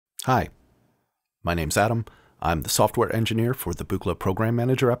Hi, my name's Adam. I'm the software engineer for the Buchla Program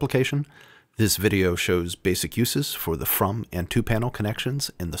Manager application. This video shows basic uses for the from and to panel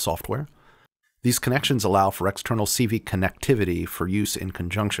connections in the software. These connections allow for external CV connectivity for use in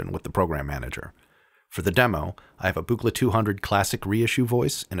conjunction with the Program Manager. For the demo, I have a Buchla 200 classic reissue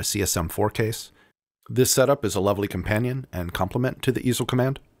voice in a CSM4 case. This setup is a lovely companion and complement to the easel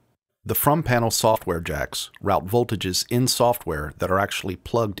command. The from panel software jacks route voltages in software that are actually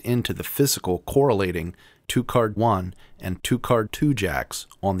plugged into the physical correlating 2-card 1 and 2-card 2 jacks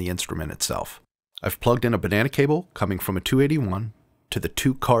on the instrument itself. I've plugged in a banana cable coming from a 281 to the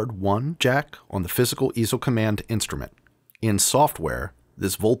 2-card 1 jack on the physical easel command instrument. In software,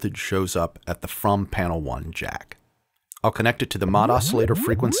 this voltage shows up at the from panel 1 jack. I'll connect it to the mod oscillator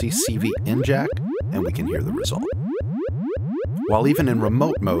frequency CV in jack, and we can hear the result. While even in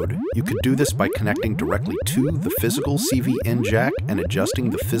remote mode, you could do this by connecting directly to the physical CV in jack and adjusting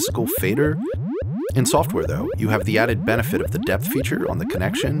the physical fader. In software though, you have the added benefit of the depth feature on the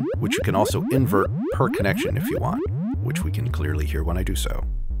connection, which you can also invert per connection if you want, which we can clearly hear when I do so.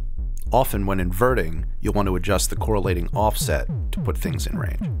 Often when inverting, you'll want to adjust the correlating offset to put things in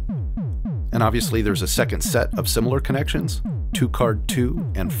range. And obviously there's a second set of similar connections, 2-card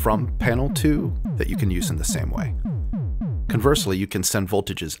 2 and from panel 2, that you can use in the same way. Conversely, you can send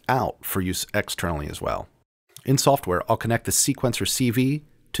voltages out for use externally as well. In software, I'll connect the sequencer CV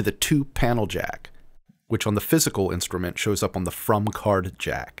to the 2-panel jack, which on the physical instrument shows up on the from card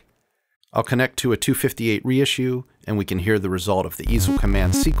jack. I'll connect to a 258 reissue, and we can hear the result of the easel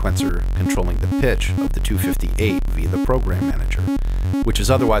command sequencer controlling the pitch of the 258 via the Program Manager, which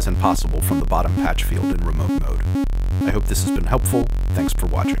is otherwise impossible from the bottom patch field in remote mode. I hope this has been helpful. Thanks for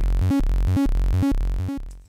watching.